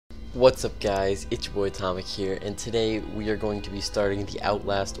What's up guys, it's your boy Atomic here, and today we are going to be starting the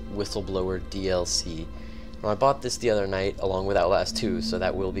Outlast Whistleblower DLC. Now, I bought this the other night along with Outlast 2, so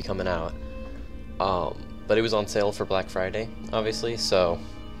that will be coming out. But it was on sale for Black Friday, obviously, so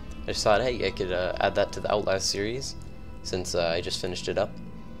I just thought, hey, I could add that to the Outlast series, since I just finished it up.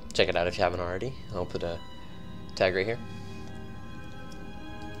 Check it out if you haven't already. I'll put a tag right here.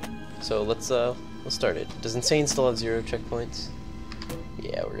 So let's start it. Does Insane still have 0 checkpoints?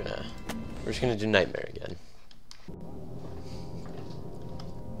 Yeah, we're just gonna do Nightmare again.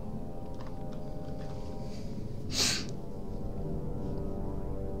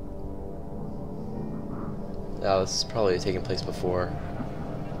 Oh, this is probably taking place before.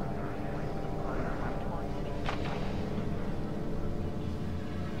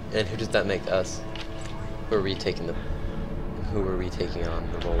 And who does that make us? Who are we taking on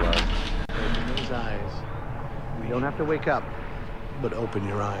the role of? Open those eyes. You don't have to wake up, but open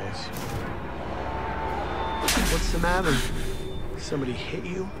your eyes. What's the matter? Somebody hit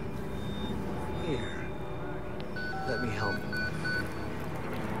you? Here. Let me help.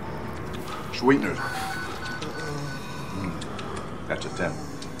 Sweeteners. That's a 10.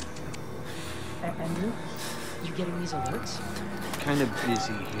 Andrew, you getting these alerts? Kind of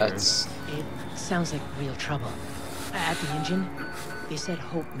busy here. It sounds like real trouble. At the engine, they said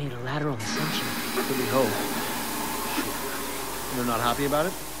Hope made a lateral ascension. Really Hope. They're not happy about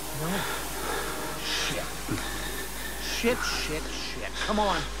it? No. Shit. Come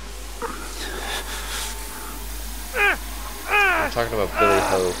on. I'm talking about Billy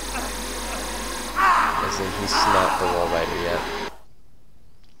Hope. As in, he's not the wall rider yet.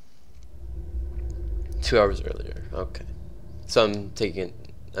 2 hours earlier. Okay. So I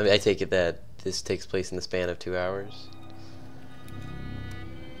take it that this takes place in the span of 2 hours.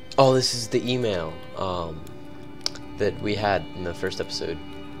 Oh, this is the email that we had in the first episode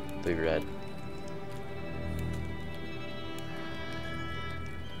we read.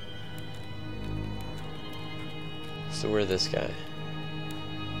 So we're this guy.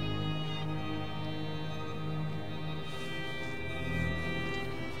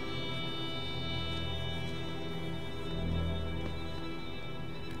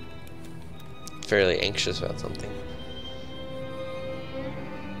 Fairly anxious about something.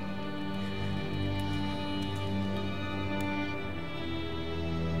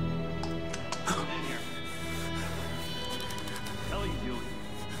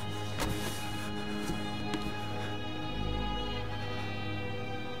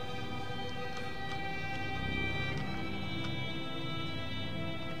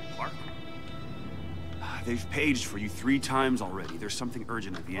 They've paged for you 3 times already. There's something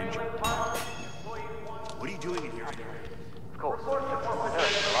urgent at the engine. What are you doing in here? Of course. Aren't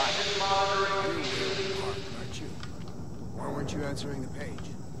you? Why weren't you answering the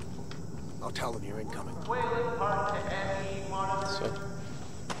page? I'll tell them you're incoming. So.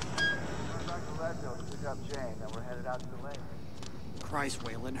 Christ,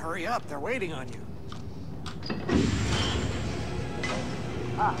 Waylon, hurry up. They're waiting on you.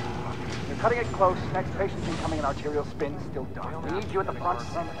 They're cutting it close. Next patient's incoming and arterial spin still dark. We need you at the front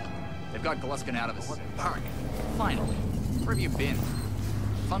center. They've got Gluskin out of his park. Finally. Where have you been?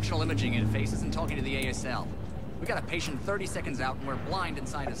 Functional imaging interface isn't talking to the ASL. We got a patient 30 seconds out and we're blind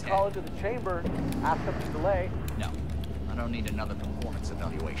inside his head. Call into the chamber. Ask them to delay. No. I don't need another performance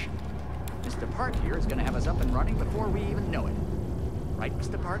evaluation. Mr. Park here is going to have us up and running before we even know it. Right,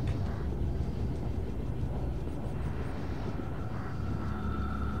 Mr. Park?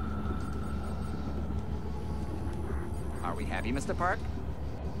 Are we happy, Mr. Park?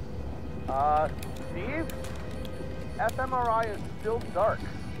 Steve? fMRI is still dark.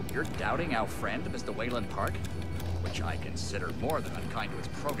 You're doubting our friend, Mr. Waylon Park? Which I consider more than unkind to his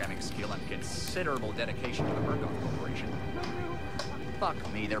programming skill and considerable dedication to the Murdoch Corporation. Fuck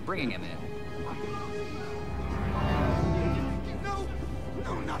me, they're bringing him in.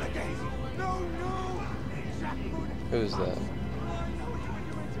 No, not again. No. Who's that?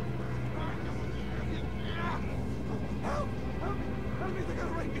 Help me, they're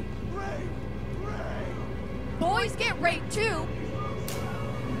gonna rape me. Ray. Boys get raped too.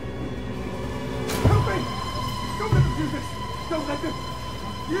 Help me! Don't let them do this! Don't let them...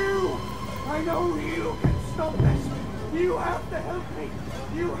 You! I know you can stop this! You have to help me!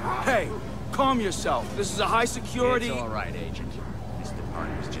 You have Hey, to! calm yourself. This is a high security... It's all right, Agent. Mr. Park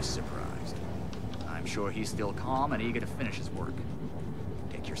was just surprised. I'm sure he's still calm and eager to finish his work.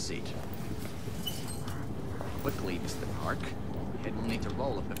 Take your seat. Quickly, Mr. Park. Head will need to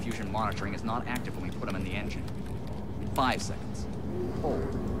roll if the fusion monitoring is not active when we put him in the engine. 5 seconds. 4.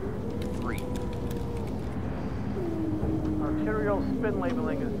 3. Arterial spin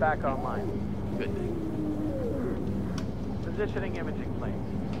labeling is back online. Good thing. Positioning imaging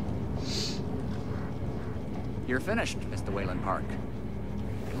planes. You're finished, Mr. Wayland Park.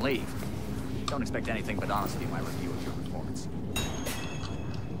 You can leave. Don't expect anything but honesty in my review of your performance.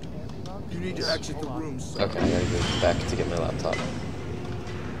 You need to exit the room, sir. Okay, I gotta go back to get my laptop.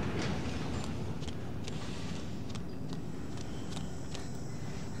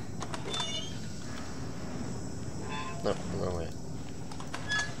 No, wrong way.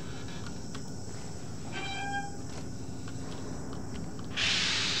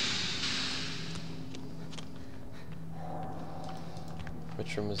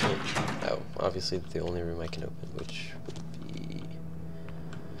 Which room is it? Oh, obviously the only room I can open, which would be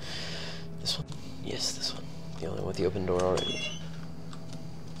this one. Yes, this one. The only one with the open door already.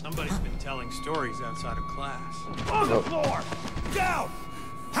 Somebody's been telling stories outside of class. On the floor! Down!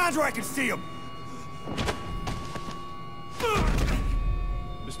 Hands where I can see them!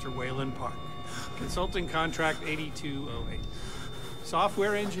 Mr. Wayland Park, consulting contract 8208.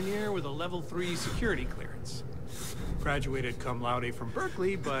 Software engineer with a level 3 security clearance. Graduated cum laude from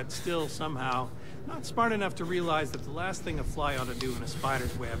Berkeley, but still somehow not smart enough to realize that the last thing a fly ought to do in a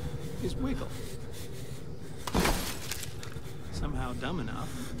spider's web is wiggle. Somehow dumb enough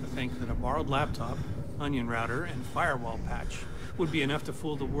to think that a borrowed laptop, onion router, and firewall patch would be enough to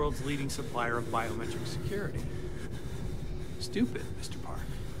fool the world's leading supplier of biometric security. Stupid, Mr. Park.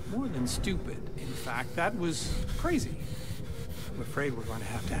 More than stupid. In fact, that was crazy. I'm afraid we're going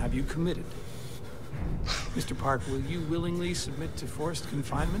to have you committed. Mr. Park, will you willingly submit to forced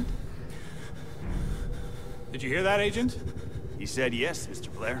confinement? Did you hear that, Agent? He said yes,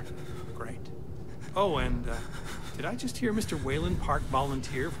 Mr. Blair. Great. Oh, and did I just hear Mr. Wayland Park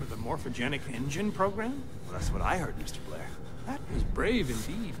volunteer for the morphogenic engine program? Well, that's what I heard, Mr. Blair. That was brave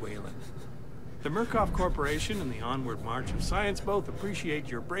indeed, Wayland. The Murkoff Corporation and the Onward March of Science both appreciate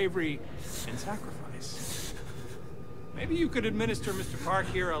your bravery and sacrifice. Maybe you could administer Mr. Park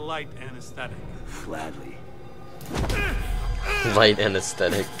here a light anesthetic. Gladly. Light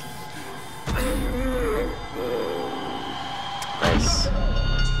anesthetic. Nice.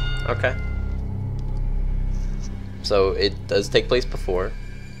 Okay. So it does take place before.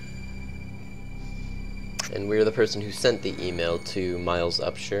 And we're the person who sent the email to Miles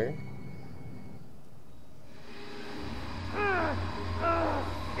Upshur.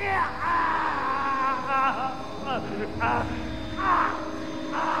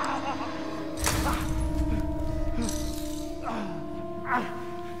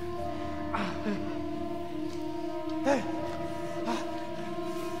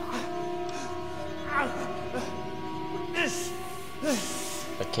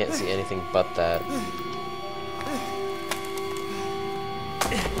 I can't see anything but that.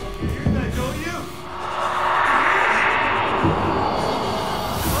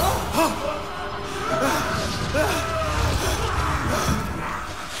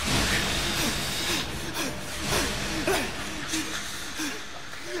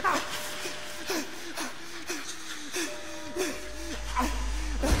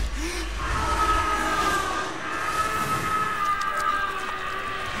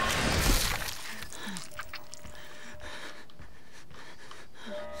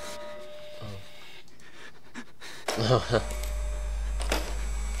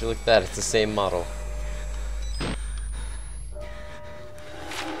 If you look at that, it's the same model.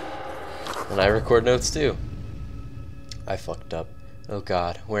 And I record notes too. I fucked up. Oh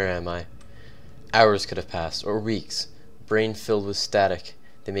god, where am I? Hours could have passed, or weeks. Brain filled with static.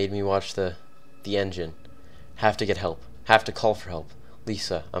 They made me watch the engine. Have to get help. Have to call for help.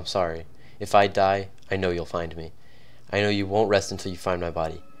 Lisa, I'm sorry. If I die, I know you'll find me. I know you won't rest until you find my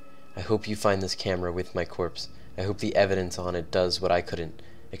body. I hope you find this camera with my corpse. I hope the evidence on it does what I couldn't.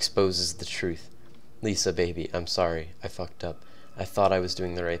 Exposes the truth. Lisa, baby, I'm sorry. I fucked up. I thought I was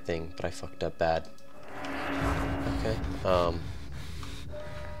doing the right thing, but I fucked up bad. Okay,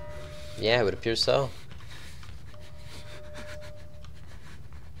 yeah, it would appear so.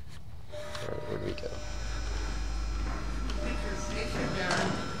 Where'd we go?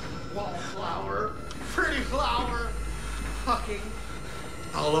 Wallflower, pretty flower, fucking.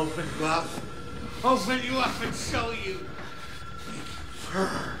 I'll open you up. Open you up and show you.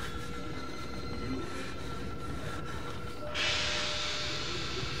 Fur.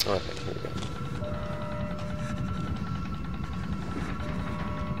 Okay, here we go.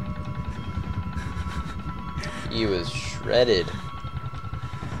 He was shredded.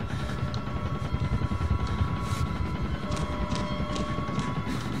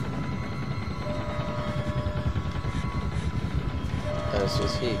 As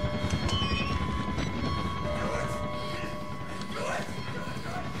was he.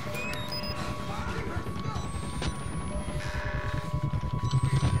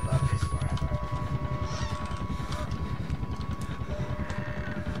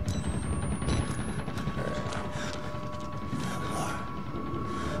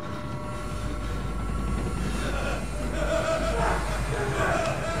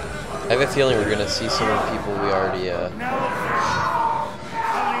 I have a feeling we're gonna see some of the people we already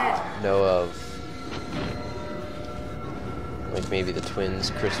know of. Like maybe the twins,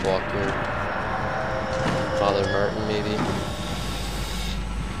 Chris Walker, Father Martin, maybe.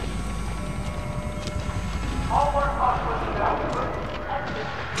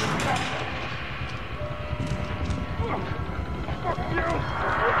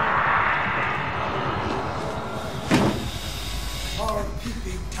 Our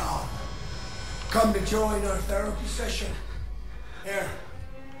peeping Tom. Come to join our therapy session. Here,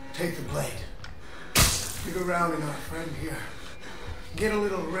 take the blade. Dig around in our friend here. Get a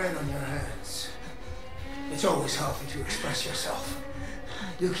little red on your hands. It's always healthy to express yourself.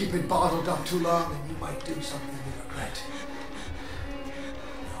 You keep it bottled up too long and you might do something you regret.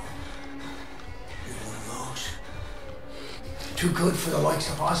 No. You're one of those. Too good for the likes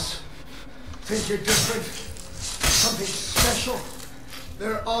of us. Think you're different? Something special?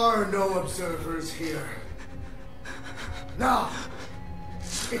 There are no observers here. Now,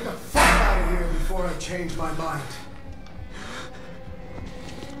 get the fuck out of here before I change my mind.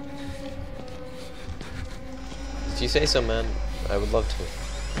 If you say so, man, I would love to.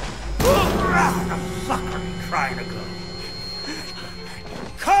 The fucker trying to go.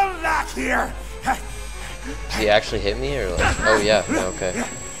 Come back here! Did he actually hit me, or like? Oh yeah, okay.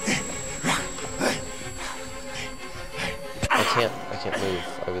 I can't move.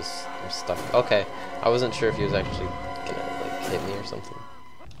 I'm stuck. Okay, I wasn't sure if he was actually gonna like hit me or something.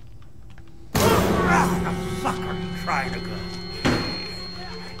 The fucker trying to go.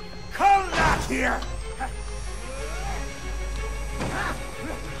 Come back here!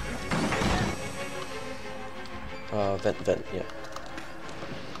 Vent, yeah.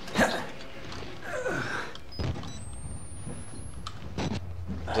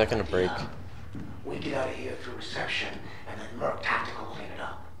 Is that gonna break? We get out of here through reception, and then Merc Tactical will clean it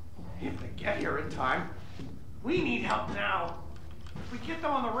up. If they get here in time, we need help now. If we get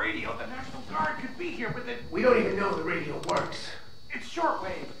them on the radio, the National Guard could be here, but then... We don't even know the radio works. It's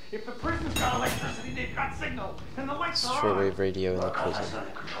shortwave. If the prison's got electricity, they've got signal, and the lights are on. Shortwave radio in the prison. That's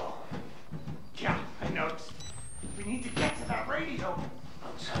under control. Yeah, I noticed. We need to get to that radio.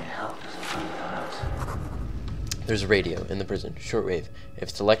 Outside help doesn't come without outside. There's a radio in the prison, shortwave. If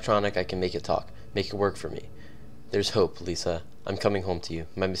it's electronic, I can make it talk. Make it work for me. There's hope, Lisa. I'm coming home to you.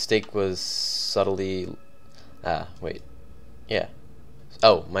 My mistake was subtly... wait. Yeah.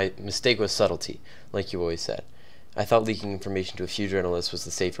 Oh, my mistake was subtlety, like you always said. I thought leaking information to a few journalists was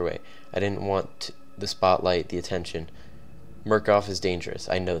the safer way. I didn't want the spotlight, the attention. Murkoff is dangerous.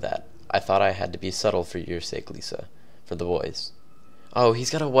 I know that. I thought I had to be subtle for your sake, Lisa. For the boys. Oh, he's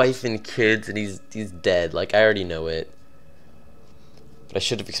got a wife and kids, and he's dead. Like, I already know it. But I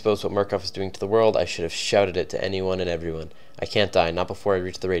should have exposed what Murkoff is doing to the world. I should have shouted it to anyone and everyone. I can't die, not before I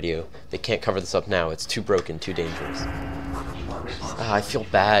reach the radio. They can't cover this up now. It's too broken, too dangerous. I feel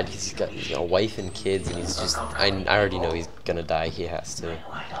bad. He's got a wife and kids, and he's just... I already know he's gonna die. He has to. It's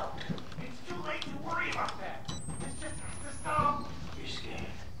too late to worry about that. It's just to stop. You're scared.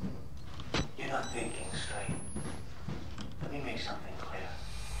 You're not thinking straight. Let me make something clear.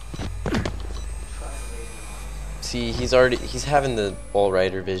 See, he's having the All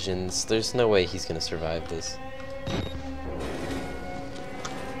Rider visions. There's no way he's gonna survive this.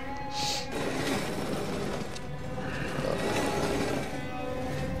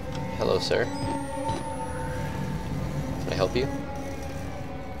 Hello, sir. Can I help you?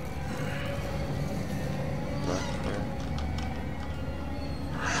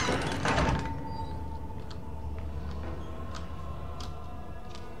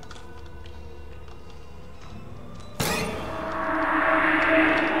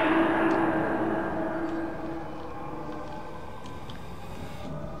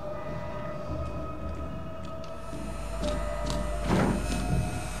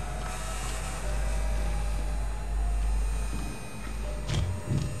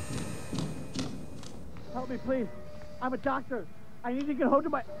 Help me, please. I'm a doctor. I need to get home to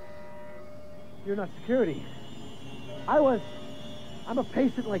my... You're not security. I'm a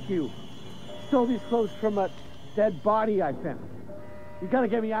patient like you. Stole these clothes from a dead body I found. You gotta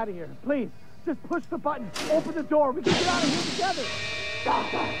get me out of here. Please, just push the button. Open the door. We can get out of here together.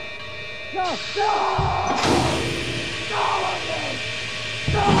 Doctor! No! No!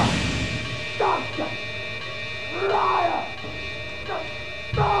 No! Doctor! Liar!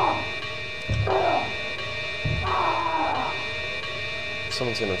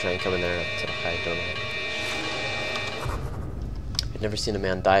 Someone's gonna try and come in there to hide, don't I? I'd never seen a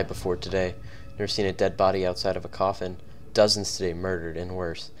man die before today. Never seen a dead body outside of a coffin. Dozens today murdered and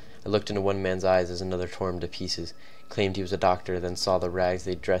worse. I looked into one man's eyes as another tore him to pieces, claimed he was a doctor, then saw the rags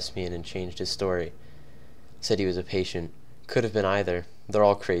they'd dressed me in and changed his story. Said he was a patient. Could have been either. They're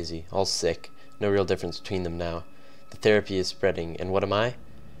all crazy, all sick. No real difference between them now. The therapy is spreading, and what am I?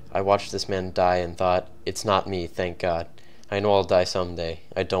 I watched this man die and thought, it's not me, thank God. I know I'll die someday.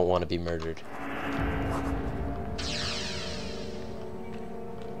 I don't want to be murdered.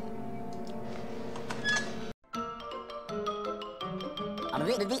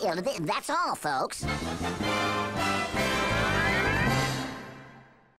 That's all, folks.